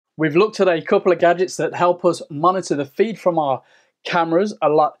We've looked at a couple of gadgets that help us monitor the feed from our cameras a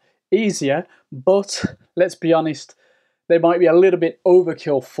lot easier, but let's be honest, they might be a little bit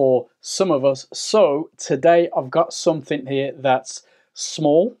overkill for some of us. So today I've got something here that's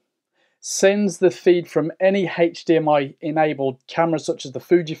small, sends the feed from any HDMI enabled camera such as the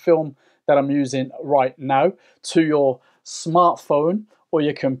Fujifilm that I'm using right now to your smartphone or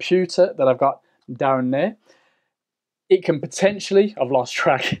your computer that I've got down there. It can potentially, I've lost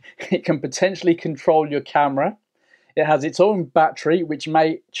track, it can potentially control your camera. It has its own battery which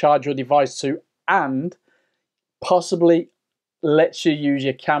may charge your device to, and possibly lets you use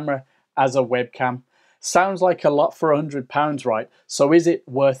your camera as a webcam. Sounds like a lot for £100, right? So is it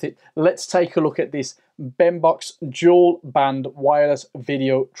worth it? Let's take a look at this Benbox dual band wireless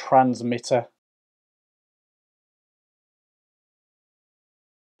video transmitter.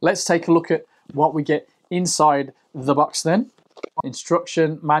 Let's take a look at what we get inside the box then.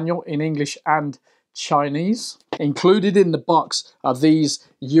 Instruction manual in English and Chinese. Included in the box are these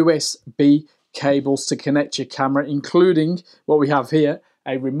USB cables to connect your camera, including what we have here,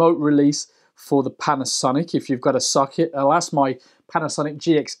 a remote release for the Panasonic if you've got a socket. Alas, my Panasonic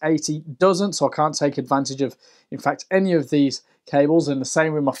GX80 doesn't, so I can't take advantage of, in fact, any of these cables. And the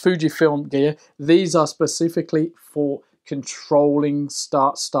same with my Fujifilm gear. These are specifically for controlling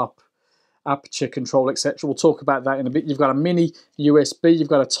start-stop, aperture control, etc. We'll talk about that in a bit. You've got a mini USB, you've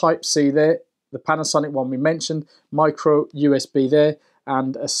got a Type-C there, the Panasonic one we mentioned, micro USB there,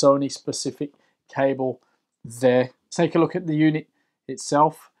 and a Sony specific cable there. Take a look at the unit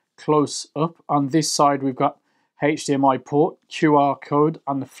itself close up. On this side we've got HDMI port, QR code.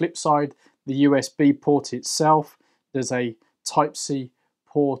 On the flip side, the USB port itself. There's a Type-C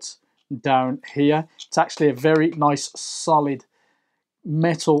port down here. It's actually a very nice solid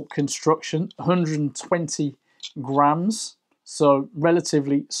metal construction, 120 grams, so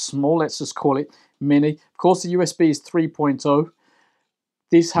relatively small. Let's just call it mini. Of course, the USB is 3.0.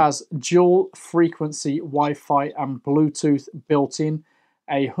 This has dual frequency Wi-Fi and Bluetooth built in,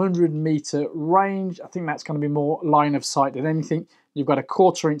 a 100-meter range. I think that's going to be more line of sight than anything. You've got a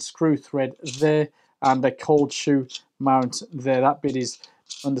 1/4-inch screw thread there and a cold shoe mount there. That bit is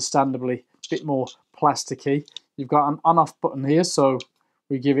understandably a bit more plasticky. You've got an on-off button here, so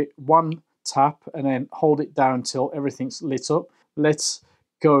we give it one tap and then hold it down till everything's lit up. Let's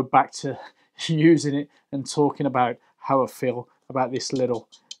go back to using it and talking about how I feel about this little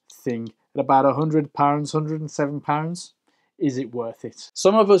thing. At about £100, £107, is it worth it?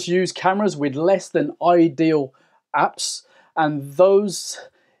 Some of us use cameras with less than ideal apps, and those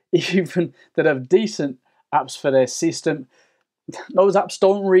even that have decent apps for their system, those apps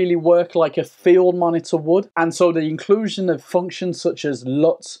don't really work like a field monitor would. And so the inclusion of functions such as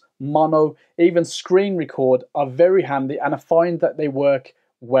LUT, mono, even screen record are very handy, and I find that they work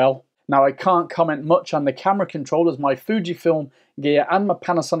well. Now, I can't comment much on the camera controllers. My Fujifilm gear and my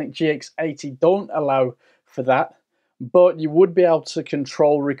Panasonic GX80 don't allow for that, but you would be able to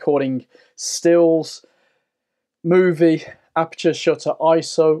control recording stills, movie, aperture, shutter,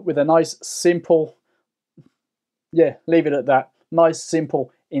 ISO with a nice simple, yeah, leave it at that. Nice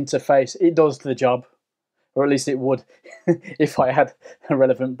simple interface. It does the job, or at least it would if I had a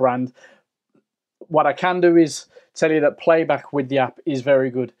relevant brand. What I can do is tell you that playback with the app is very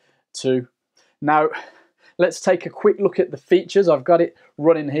good too. Now, let's take a quick look at the features. I've got it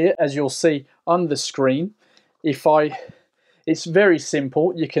running here, as you'll see on the screen. It's very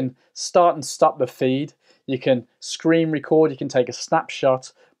simple. You can start and stop the feed. You can screen record. You can take a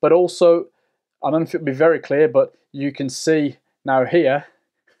snapshot. But also, I don't know if it'll be very clear, but you can see now here,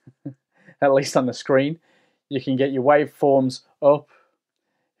 at least on the screen, you can get your waveforms up.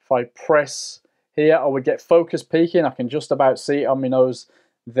 If I press here, I would get focus peaking. I can just about see it on my nose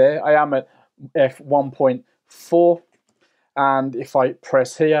there. I am at f1.4, and if I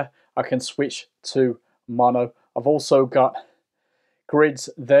press here, I can switch to mono. I've also got grids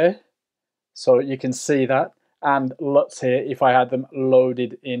there, so you can see that, and LUTs here if I had them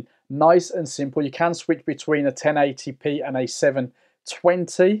loaded in. Nice and simple. You can switch between a 1080p and a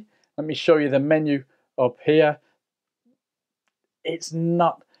 720. Let me show you the menu up here. It's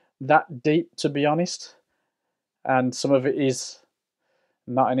not that deep, to be honest, and some of it is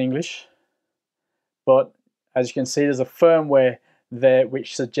not in English, but as you can see, there's a firmware there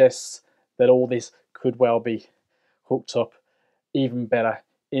which suggests that all this could well be hooked up even better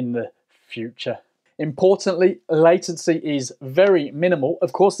in the future. Importantly, latency is very minimal.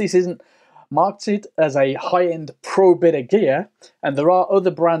 Of course, this isn't marketed as a high-end pro bit of gear, and there are other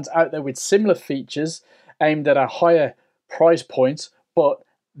brands out there with similar features aimed at a higher price point, but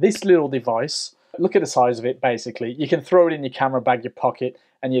this little device look at the size of it. Basically, you can throw it in your camera bag, your pocket,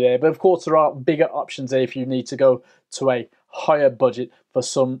 and you're there. But of course, there are bigger options there if you need to go to a higher budget for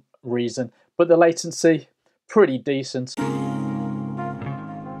some reason. But the latency, pretty decent.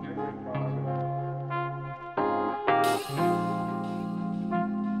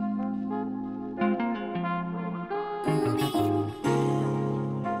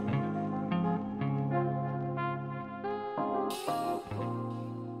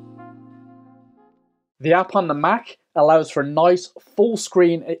 The app on the Mac allows for a nice full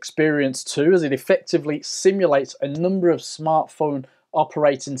screen experience too, as it effectively simulates a number of smartphone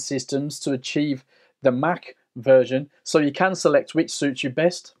operating systems to achieve the Mac version, so you can select which suits you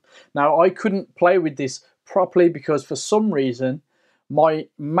best. Now, I couldn't play with this properly because for some reason my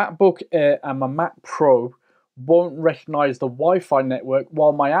MacBook Air and my Mac Pro won't recognize the Wi-Fi network,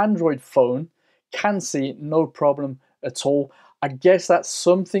 while my Android phone can see it no problem at all. I guess that's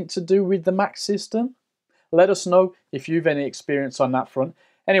something to do with the Mac system. Let us know if you've any experience on that front.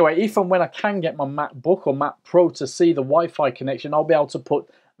 Anyway, if and when I can get my MacBook or Mac Pro to see the Wi-Fi connection, I'll be able to put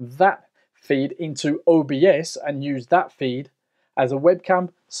that feed into OBS and use that feed as a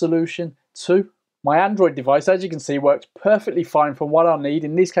webcam solution too. My Android device, as you can see, works perfectly fine for what I need,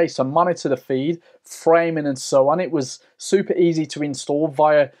 in this case to monitor the feed, framing and so on. It was super easy to install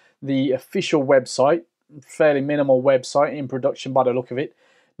via the official website, fairly minimal website in production by the look of it.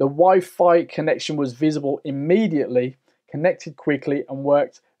 The Wi-Fi connection was visible immediately, connected quickly, and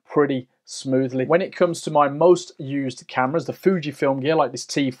worked pretty smoothly. When it comes to my most used cameras, the Fujifilm gear like this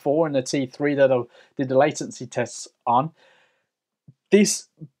T4 and the T3 that I did the latency tests on, this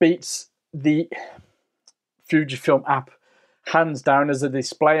beats the Fujifilm app hands down, as the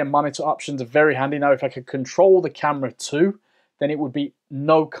display and monitor options are very handy. Now, if I could control the camera too, then it would be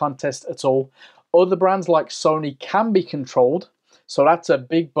no contest at all. Other brands like Sony can be controlled, so that's a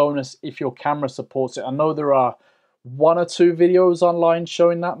big bonus if your camera supports it. I know there are 1 or 2 videos online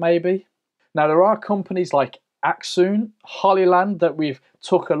showing that maybe. Now, there are companies like Axoon, Hollyland that we've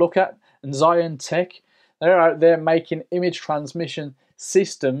took a look at, and Zion Tech. They're out there making image transmission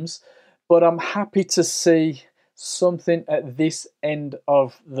systems, but I'm happy to see something at this end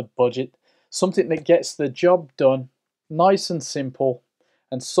of the budget. Something that gets the job done, nice and simple,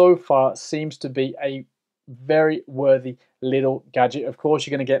 and so far seems to be a very worthy little gadget. Of course,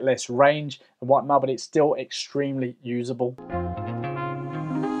 you're going to get less range and whatnot, but it's still extremely usable.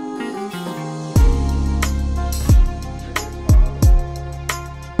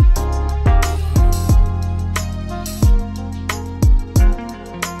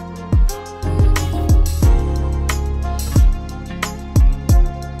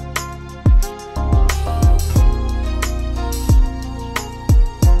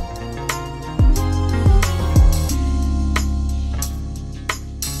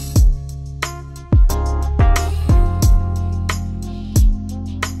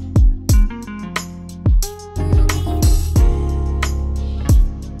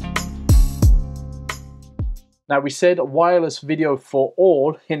 Now, we said wireless video for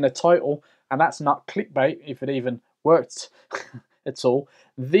all in the title, and that's not clickbait if it even worked at all.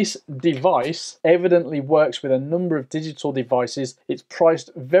 This device evidently works with a number of digital devices. It's priced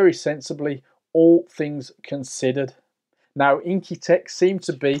very sensibly, all things considered. Now, INKEE Tech seems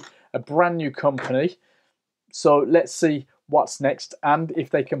to be a brand new company, so let's see what's next and if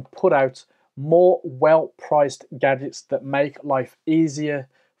they can put out more well-priced gadgets that make life easier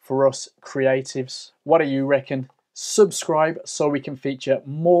for us creatives. What do you reckon? Subscribe so we can feature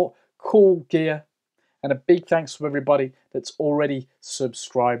more cool gear, and a big thanks to everybody that's already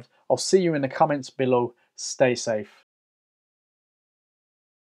subscribed. I'll see you in the comments below. Stay safe.